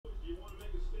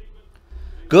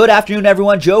Good afternoon,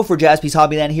 everyone. Joe for Jaspys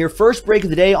Hobbyland here. First break of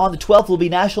the day on the 12th will be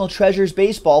National Treasures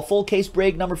Baseball, full case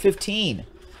break number 15.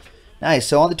 Nice.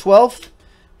 So on the 12th,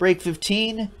 break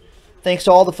 15. Thanks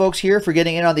to all the folks here for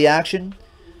getting in on the action.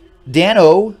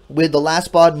 Dano with the last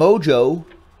spot mojo.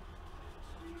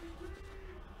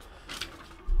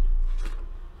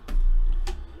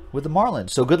 With the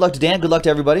Marlins. So good luck to Dan. Good luck to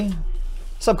everybody.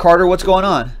 What's up, Carter? What's going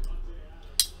on?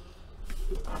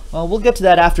 Well, we'll get to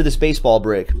that after this baseball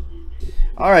break.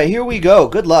 All right, here we go.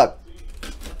 Good luck.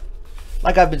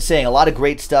 Like I've been saying, a lot of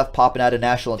great stuff popping out of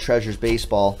National Treasures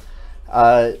Baseball.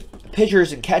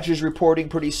 Pitchers and catchers reporting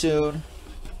pretty soon.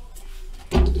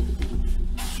 We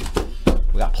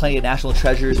got plenty of National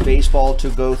Treasures Baseball to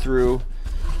go through.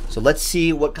 So let's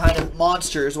see what kind of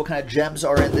monsters, what kind of gems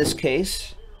are in this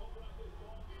case.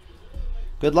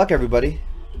 Good luck, everybody.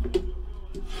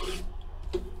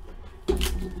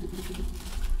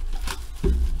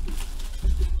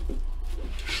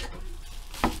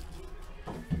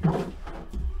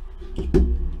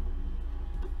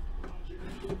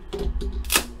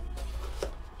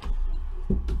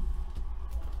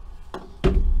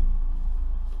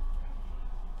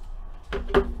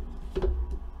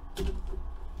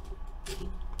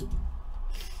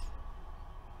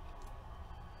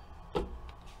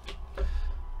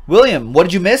 William, what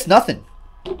did you miss? Nothing.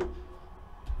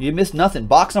 You missed nothing.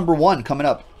 Box number 1 coming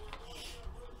up.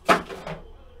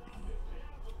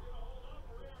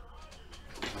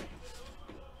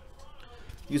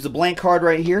 Use the blank card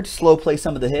right here to slow play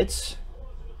some of the hits.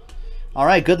 All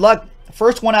right, good luck.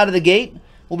 First one out of the gate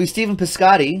will be Stephen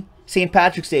Piscotty, St.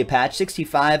 Patrick's Day patch,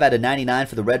 65 out of 99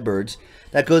 for the Redbirds.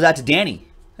 That goes out to Danny.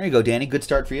 There you go, Danny. Good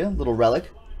start for you. Little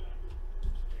relic.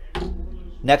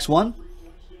 Next one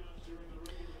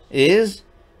is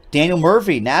Daniel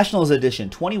Murphy, Nationals edition,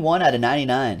 21 out of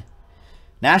 99.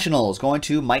 Nationals going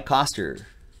to Mike Coster.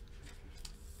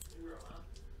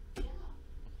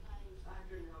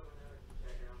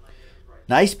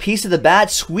 Nice piece of the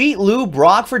bat, Sweet Lou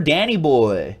Brock for Danny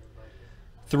Boy.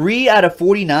 3 out of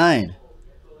 49.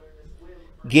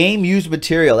 Game used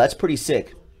material. That's pretty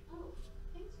sick.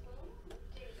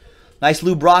 Nice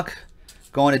Lou Brock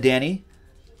going to Danny.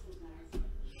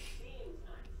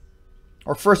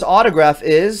 Our first autograph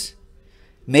is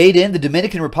made in the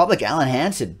Dominican Republic, Alan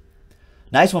Hansen.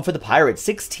 Nice one for the Pirates,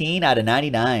 16 out of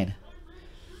 99.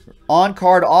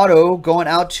 On-card auto going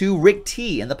out to Rick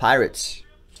T and the Pirates.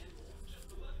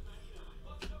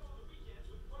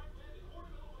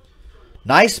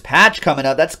 Nice patch coming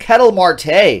up. That's Kettle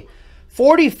Marte,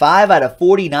 45 out of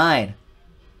 49.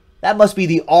 That must be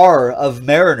the R of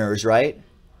Mariners, right?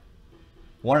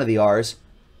 One of the R's.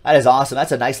 That is awesome.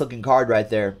 That's a nice looking card right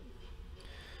there.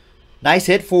 Nice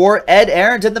hit for Ed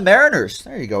Aarons and the Mariners.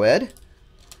 There you go, Ed.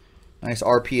 Nice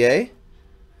RPA.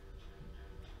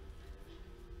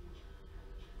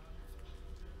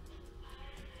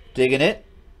 Digging it.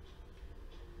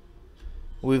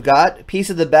 We've got a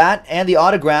piece of the bat and the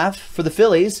autograph for the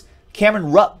Phillies.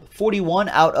 Cameron Rupp, 41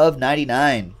 out of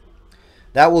 99.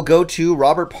 That will go to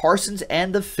Robert Parsons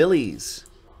and the Phillies.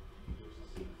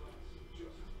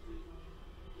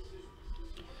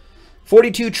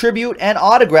 42 tribute and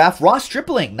autograph, Ross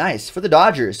Stripling. Nice for the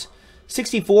Dodgers.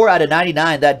 64 out of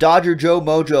 99. That Dodger Joe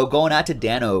Mojo going out to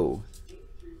Dano.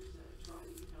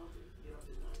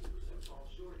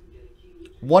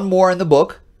 One more in the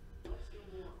book.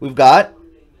 We've got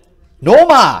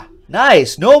Nomar.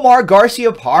 Nice. Nomar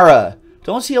Garciaparra.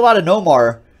 Don't see a lot of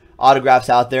Nomar autographs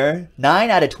out there. 9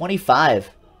 out of 25.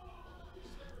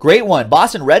 Great one.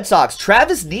 Boston Red Sox.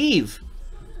 Travis Neve.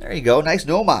 There you go. Nice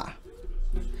Nomar.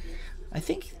 I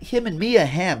think him and Mia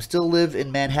Hamm still live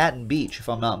in Manhattan Beach, if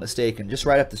I'm not mistaken. Just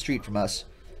right up the street from us.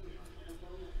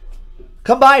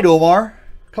 Come by, Nomar.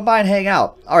 Come by and hang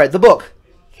out. All right, the book.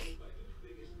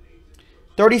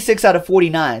 36 out of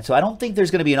 49. So I don't think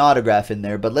there's going to be an autograph in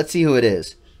there, but let's see who it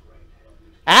is.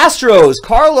 Astros,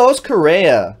 Carlos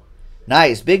Correa.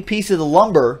 Nice. Big piece of the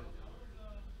lumber.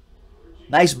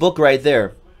 Nice book right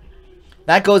there.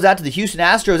 That goes out to the Houston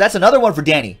Astros. That's another one for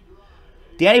Danny.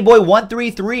 Danny Boy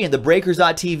 133 in the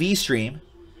Breakers.TV stream.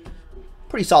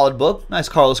 Pretty solid book. Nice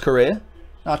Carlos Correa.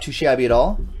 Not too shabby at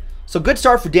all. So good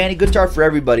start for Danny. Good start for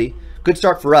everybody. Good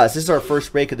start for us. This is our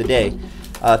first break of the day.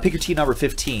 Pick your team number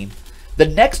 15. The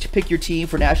next Pick Your Team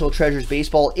for National Treasures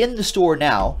Baseball in the store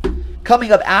now.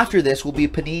 Coming up after this will be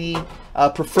Panini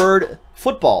Preferred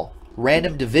Football.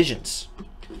 Random Divisions.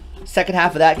 Second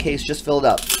half of that case just filled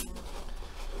up.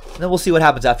 And then we'll see what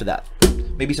happens after that.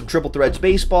 Maybe some Triple Threads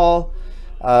Baseball.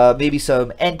 Maybe some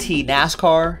NT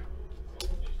NASCAR.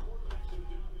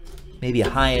 Maybe a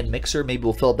high-end mixer. Maybe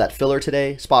we'll fill up that filler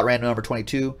today. Spot random number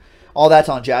 22. All that's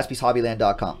on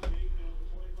JaspysHobbyland.com.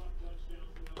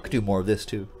 could do more of this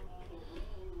too.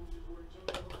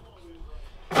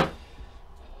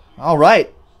 All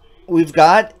right. We've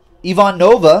got Ivan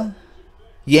Nova,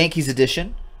 Yankees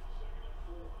edition.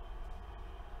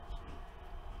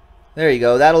 There you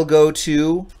go. That'll go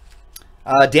to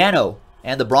Dano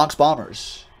and the Bronx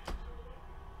Bombers.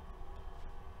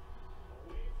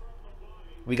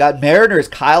 We got Mariners,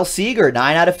 Kyle Seager,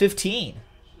 9 out of 15.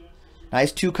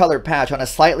 Nice two-color patch on a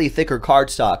slightly thicker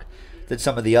cardstock than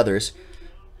some of the others.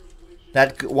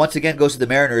 That, once again, goes to the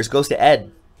Mariners. Goes to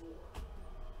Ed.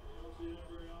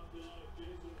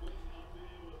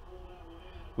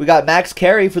 We got Max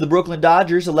Carey for the Brooklyn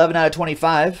Dodgers, 11 out of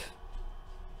 25.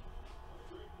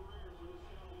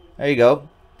 There you go.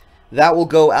 That will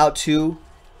go out to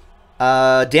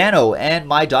Dano and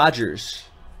my Dodgers.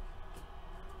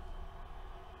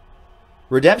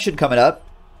 Redemption coming up.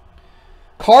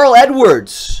 Carl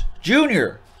Edwards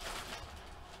Jr.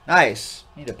 Nice.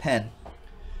 Need a pen.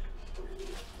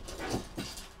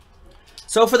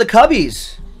 So for the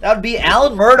Cubbies, that would be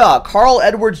Alan Murdoch, Carl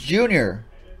Edwards Jr.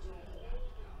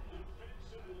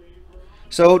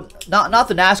 So not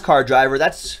the NASCAR driver.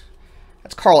 That's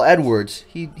Carl Edwards.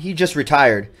 He just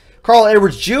retired. Carl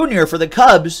Edwards Jr. for the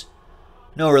Cubs.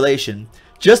 No relation.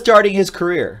 Just starting his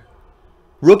career.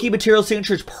 Rookie material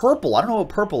signatures purple. I don't know what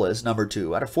purple is. Number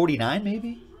 2 out of 49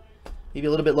 maybe. Maybe a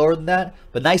little bit lower than that.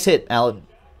 But nice hit, Alan.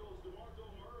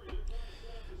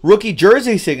 Rookie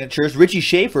jersey signatures. Richie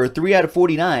Schaefer, 3 out of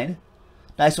 49.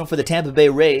 Nice one for the Tampa Bay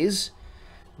Rays.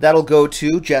 That'll go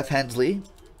to Jeff Hensley.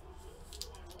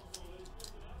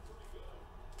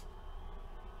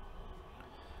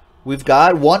 We've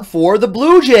got one for the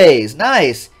Blue Jays.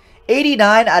 Nice.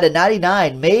 89 out of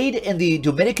 99. Made in the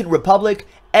Dominican Republic.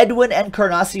 Edwin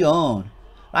Encarnacion.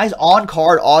 Nice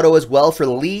on-card auto as well for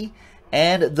Lee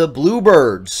and the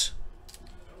Bluebirds.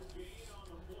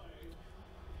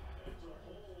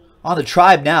 On the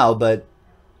Tribe now, but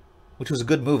which was a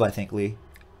good move, I think, Lee.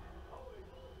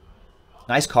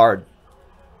 Nice card.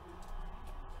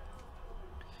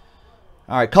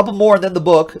 All right, couple more and then the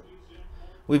book.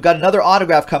 We've got another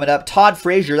autograph coming up. Todd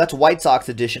Frazier, that's White Sox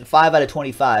edition, 5 out of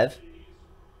 25.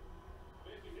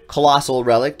 Colossal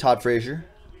relic, Todd Frazier.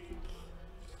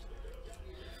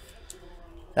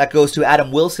 That goes to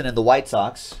Adam Wilson and the White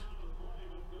Sox.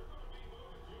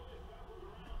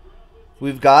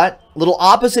 We've got little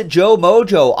opposite Joe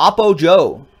Mojo, Oppo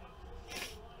Joe.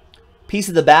 Piece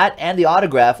of the bat and the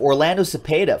autograph, Orlando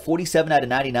Cepeda, 47 out of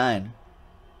 99.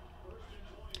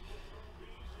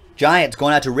 Giants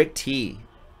going out to Rick T.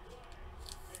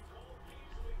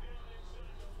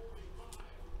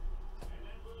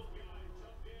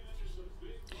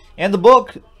 And the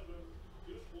book.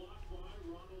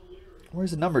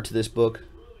 Where's the number to this book?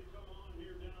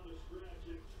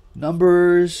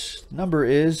 Number is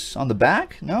on the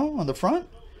back? No? On the front?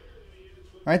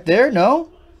 Right there? No?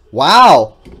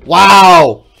 Wow.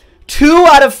 Wow. 2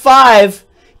 out of 5.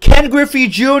 Ken Griffey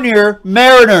Jr.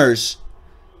 Mariners.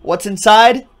 What's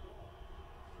inside?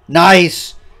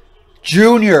 Nice.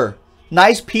 Junior.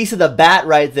 Nice piece of the bat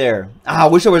right there. I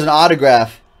wish there was an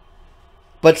autograph.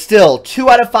 But still, 2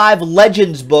 out of 5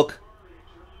 Legends book.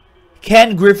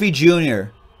 Ken Griffey Jr.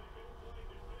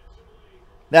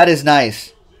 That is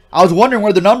nice. I was wondering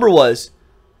where the number was.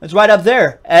 It's right up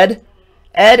there. Ed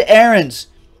Aarons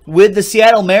with the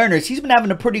Seattle Mariners. He's been having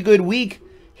a pretty good week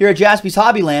here at Jaspys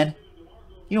Hobbyland.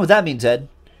 You know what that means, Ed.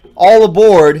 All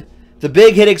aboard the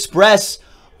Big Hit Express.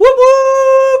 Whoop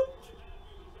whoop!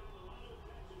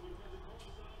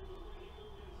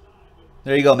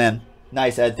 There you go, man.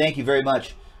 Nice, Ed. Thank you very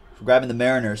much for grabbing the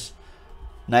Mariners.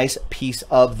 Nice piece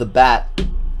of the bat.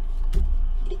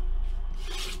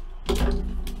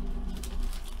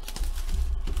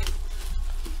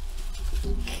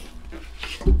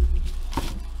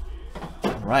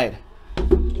 All right.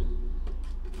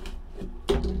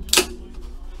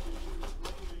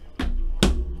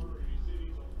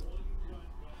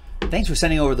 Thanks for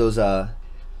sending over those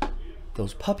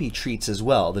puppy treats as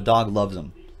well. The dog loves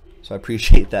them, so I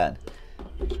appreciate that.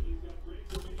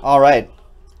 All right.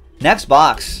 Next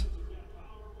box.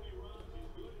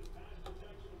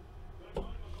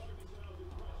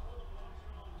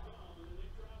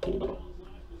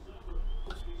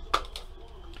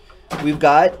 We've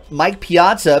got Mike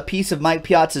Piazza, piece of Mike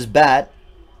Piazza's bat.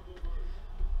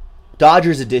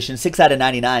 Dodgers edition, 6 out of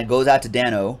 99. Goes out to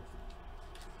Dano.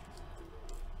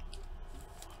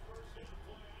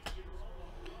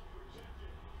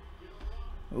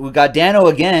 We've got Dano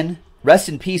again. Rest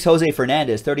in peace, Jose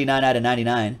Fernandez, 39 out of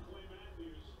 99.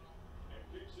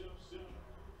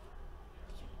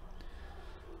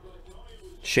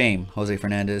 Shame, Jose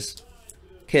Fernandez.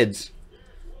 Kids,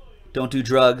 don't do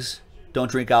drugs.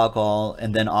 don't drink alcohol,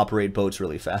 and then operate boats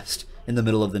really fast in the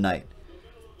middle of the night.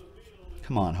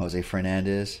 Come on, Jose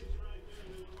Fernandez.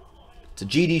 It's a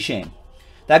GD shame.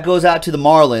 That goes out to the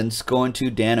Marlins, going to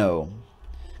Dano.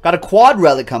 Got a quad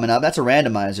relic coming up. That's a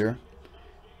randomizer.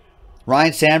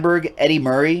 Ryan Sandberg, Eddie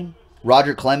Murray,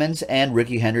 Roger Clemens, and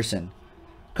Ricky Henderson.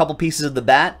 A couple pieces of the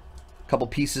bat, a couple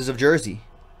pieces of jersey.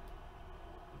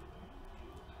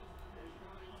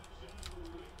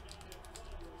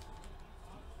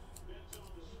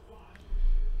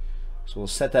 So we'll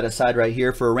set that aside right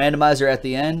here for a randomizer at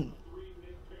the end.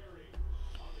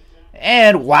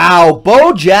 And wow,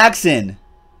 Bo Jackson.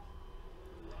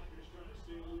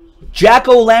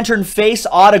 Jack-o'-lantern face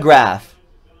autograph.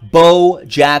 Bo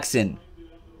Jackson.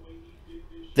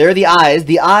 There are the eyes.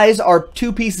 The eyes are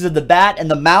two pieces of the bat and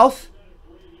the mouth.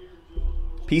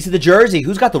 Piece of the jersey.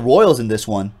 Who's got the Royals in this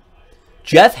one?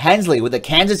 Jeff Hensley with the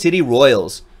Kansas City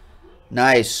Royals.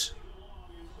 Nice.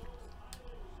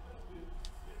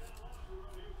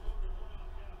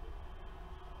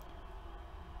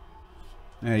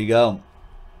 There you go.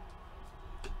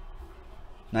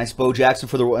 Nice Bo Jackson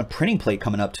for the printing plate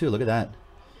coming up too. Look at that.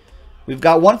 We've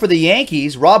got one for the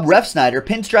Yankees. Rob Refsnyder,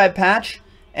 pinstripe patch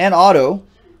and auto.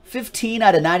 15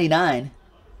 out of 99.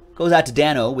 Goes out to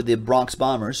Dano with the Bronx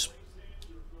Bombers.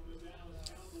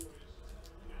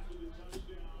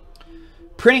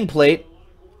 Printing plate.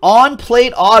 On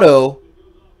plate auto.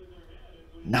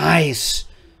 Nice.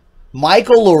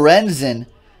 Michael Lorenzen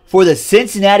for the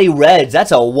Cincinnati Reds.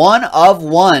 That's a 1 of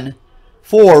 1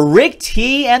 for Rick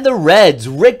T and the Reds.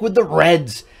 Rick with the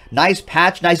Reds. Nice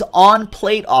patch. Nice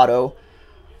on-plate auto.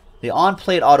 The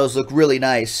on-plate autos look really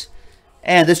nice.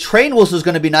 And this train whistle is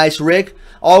going to be nice, Rick.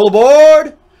 All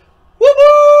aboard.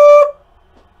 Woo-woo!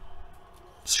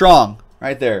 Strong.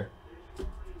 Right there.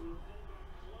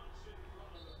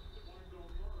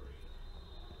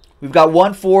 We've got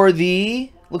one for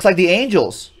the, looks like the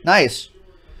Angels. Nice.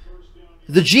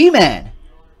 The G-Man.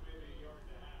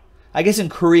 I guess in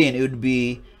Korean it would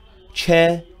be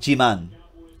Che Jiman.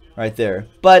 Right there.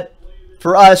 But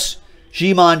for us,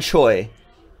 Jiman Choi.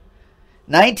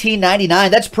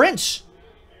 1999. That's Prince.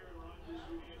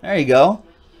 There you go.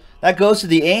 That goes to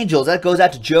the Angels. That goes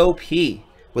out to Joe P.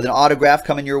 With an autograph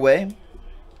coming your way.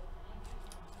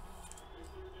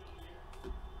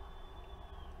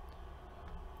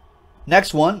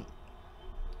 Next one.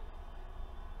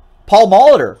 Paul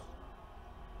Molitor.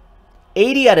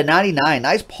 80 out of 99.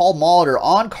 Nice Paul Molitor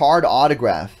on-card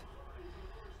autograph.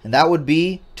 And that would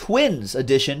be Twins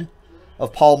edition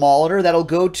of Paul Molitor. That'll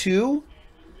go to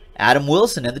Adam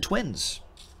Wilson and the Twins.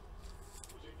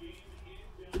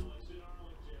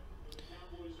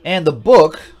 And the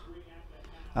book.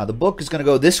 The book is going to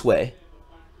go this way.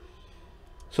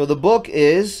 So the book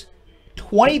is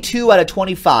 22 out of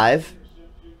 25.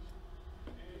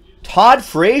 Todd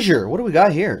Frazier. What do we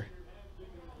got here?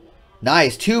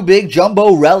 Nice. Two big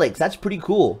jumbo relics. That's pretty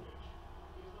cool.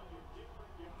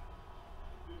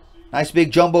 Nice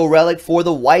big jumbo relic for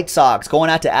the White Sox. Going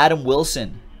out to Adam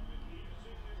Wilson.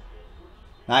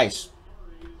 Nice.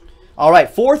 All right.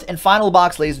 Fourth and final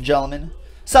box, ladies and gentlemen.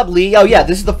 Sup, Lee? Oh, yeah.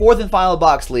 This is the fourth and final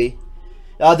box, Lee.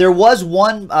 There was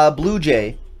one Blue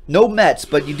Jay. No Mets,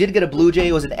 but you did get a Blue Jay.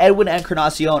 It was an Edwin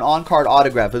Encarnacion on-card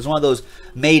autograph. It was one of those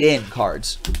made-in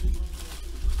cards.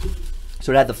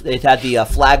 So it had the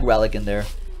flag relic in there.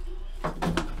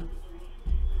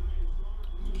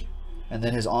 And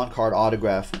then his on-card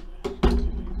autograph.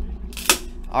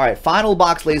 All right, final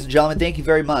box, ladies and gentlemen. Thank you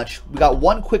very much. We got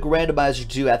one quick randomizer to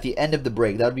do at the end of the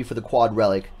break. That would be for the quad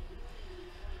relic.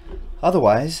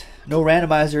 Otherwise, no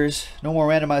randomizers. No more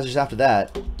randomizers after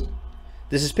that.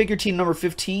 This is Pick Your Team number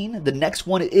 15. The next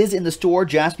one is in the store,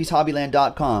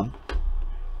 JaspysHobbyland.com.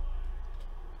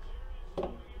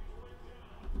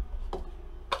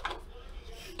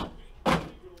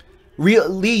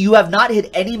 Lee, you have not hit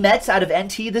any Mets out of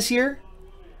NT this year?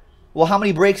 Well, how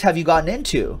many breaks have you gotten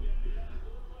into?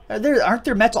 Aren't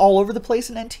there Mets all over the place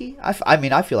in NT? I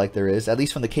mean, I feel like there is, at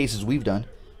least from the cases we've done.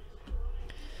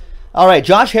 All right,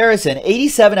 Josh Harrison,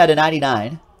 87 out of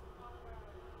 99.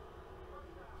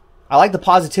 I like the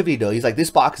positivity, though. He's like, this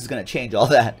box is going to change all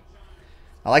that.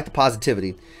 I like the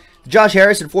positivity. The Josh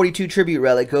Harrison 42 tribute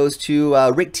relic goes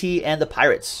to Rick T and the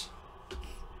Pirates.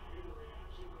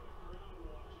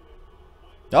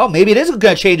 Oh, maybe it is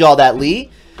going to change all that, Lee.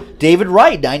 David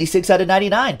Wright, 96 out of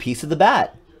 99. Piece of the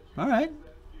bat. All right.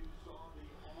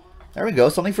 There we go.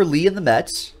 Something for Lee and the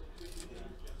Mets.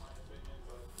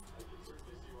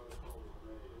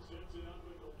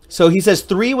 So he says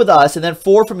 3 with us and then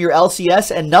 4 from your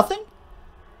LCS and nothing?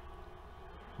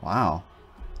 Wow.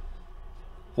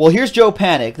 Well, here's Joe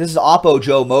Panic. This is Oppo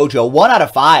Joe Mojo. 1 out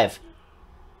of 5.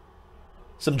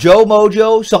 Some Joe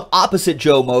Mojo, some opposite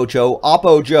Joe Mojo,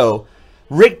 Oppo Joe.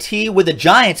 Rick T with the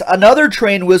Giants. Another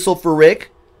train whistle for Rick.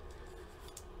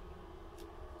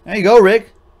 There you go,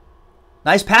 Rick.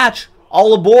 Nice patch.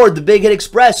 All aboard the Big Hit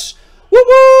Express. Woo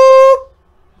woo!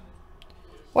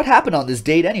 What happened on this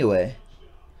date anyway?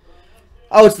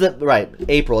 Oh, it's the right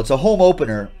April. It's a home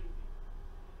opener.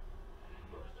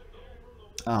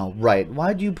 Oh, right.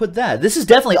 Why do you put that? This is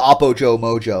definitely Oppo Joe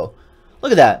Mojo.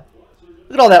 Look at that.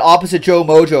 Look at all that opposite Joe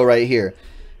Mojo right here.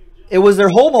 It was their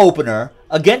home opener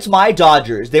against my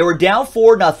Dodgers. They were down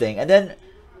 4-0, and then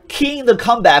keying the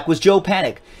comeback was Joe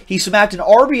Panic. He smacked an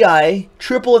RBI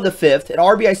triple in the 5th, an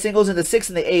RBI singles in the 6th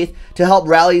and the 8th to help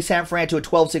rally San Fran to a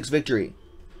 12-6 victory.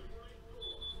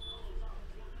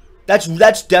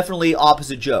 That's definitely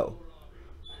opposite Joe.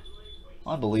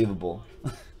 Unbelievable.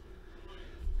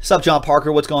 What's up, John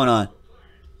Parker? What's going on?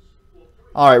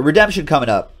 All right, redemption coming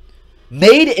up.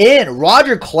 Made in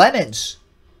Roger Clemens.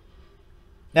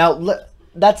 Now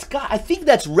I think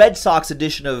that's Red Sox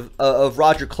edition of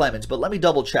Roger Clemens, but let me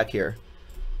double check here.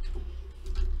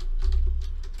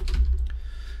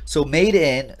 So made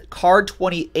in card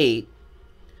 28.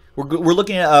 We're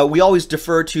looking at we always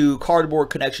defer to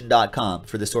cardboardconnection.com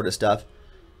for this sort of stuff.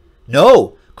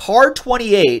 No, card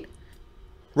 28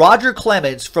 Roger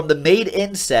Clemens from the made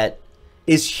in set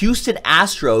is Houston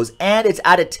Astros, and it's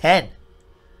out of 10.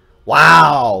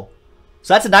 Wow.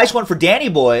 So that's a nice one for Danny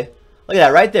Boy. Look at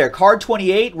that right there. Card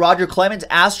 28, Roger Clemens,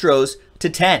 Astros to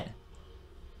 10.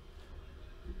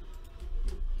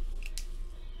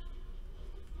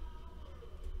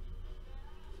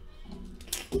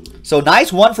 So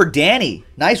nice one for Danny.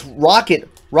 Nice rocket,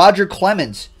 Roger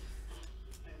Clemens.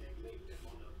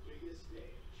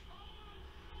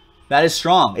 That is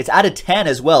strong. It's out of 10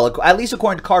 as well, at least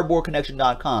according to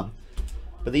cardboardconnection.com.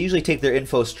 But they usually take their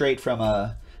info straight from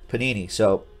Panini.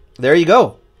 So there you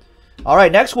go. All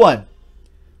right, next one.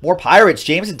 More Pirates.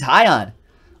 James and Tyon.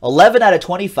 11 out of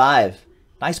 25.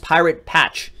 Nice Pirate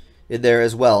patch in there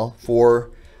as well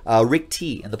for Rick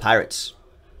T and the Pirates.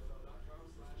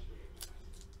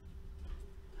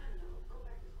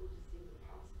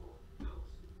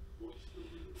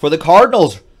 For the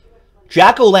Cardinals,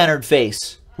 Jack-O-Lantern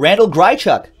face. Randall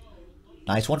Grichuk.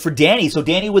 Nice one for Danny. So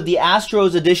Danny with the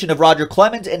Astros edition of Roger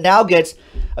Clemens and now gets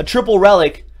a triple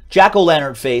relic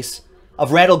Jack-O-Lantern face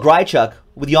of Randall Grichuk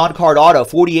with the on-card auto.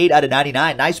 48 out of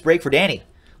 99. Nice break for Danny.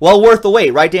 Well worth the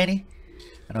wait, right, Danny?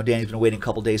 I know Danny's been waiting a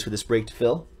couple days for this break to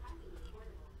fill.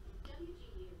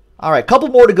 All right, couple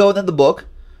more to go than the book.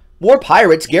 More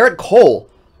Pirates. Garrett Cole.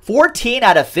 14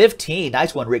 out of 15.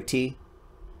 Nice one, Rick T.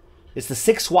 It's the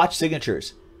 6 swatch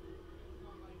signatures.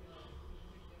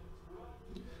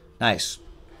 Nice.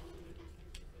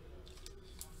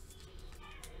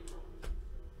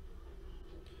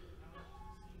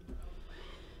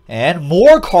 And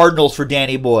more Cardinals for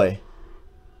Danny Boy.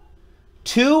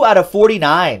 2 out of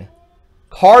 49.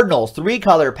 Cardinals,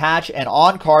 3-color patch and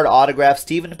on-card autograph,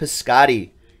 Stephen Piscotty.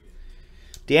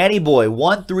 Danny Boy,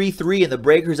 133 in the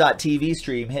Breakers.TV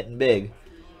stream, hitting big.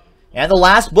 And the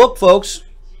last book, folks,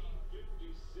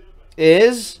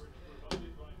 is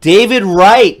David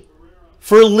Wright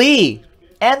for Lee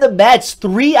and the Mets.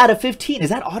 3 out of 15. Is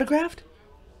that autographed?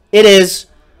 It is.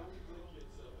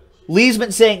 Lee's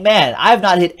been saying, man, I have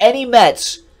not hit any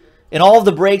Mets in all of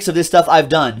the breaks of this stuff I've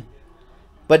done.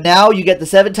 But now you get the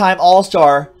 7-time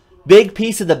All-Star, big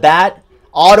piece of the bat,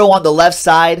 auto on the left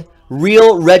side,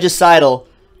 real regicidal,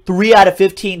 3 out of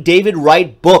 15, David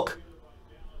Wright book.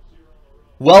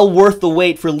 Well worth the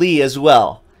wait for Lee as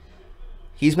well.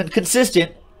 He's been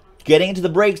consistent, getting into the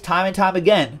breaks time and time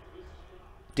again.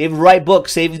 David Wright book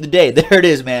saving the day. There it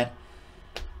is, man.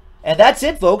 And that's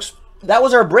it, folks. That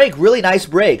was our break. Really nice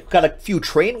break. Got a few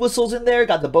train whistles in there.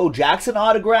 Got the Bo Jackson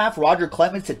autograph. Roger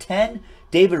Clemens to 10.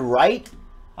 David Wright.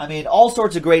 I mean, all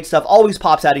sorts of great stuff. Always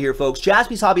pops out of here, folks.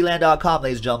 JaspysHobbyland.com,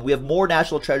 ladies and gentlemen. We have more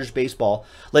National Treasures baseball.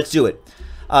 Let's do it.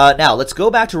 Now, let's go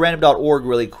back to random.org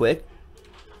really quick.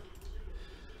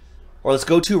 Or let's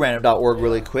go to random.org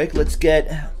really quick. Let's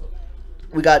get...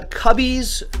 We got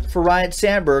Cubbies for Ryan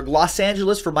Sandberg. Los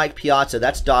Angeles for Mike Piazza.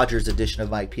 That's Dodgers edition of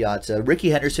Mike Piazza. Ricky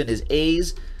Henderson is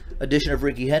A's edition of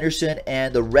Ricky Henderson.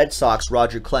 And the Red Sox,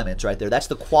 Roger Clemens right there. That's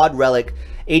the quad relic,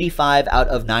 85 out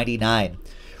of 99.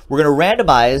 We're going to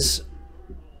randomize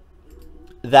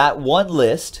that one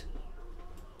list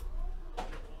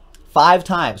 5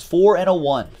 times. 4 and a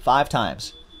 1. 5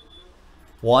 times.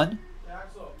 1,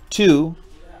 2,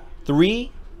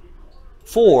 3,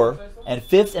 4, and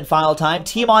 5th and final time.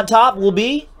 Team on top will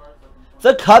be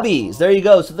the Cubbies. There you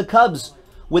go. So the Cubs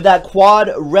with that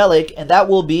quad relic, and that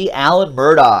will be Alan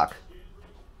Murdoch.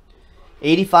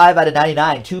 85 out of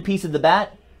 99. 2 piece of the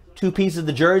bat, 2 pieces of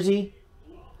the jersey.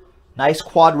 Nice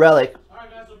quad relic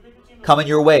coming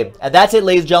your way. And that's it,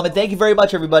 ladies and gentlemen. Thank you very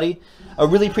much, everybody. I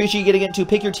really appreciate you getting into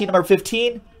Pick Your Team number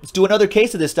 15. Let's do another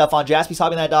case of this stuff on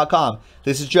JaspysHobbyNet.com.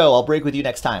 This is Joe. I'll break with you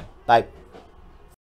next time. Bye.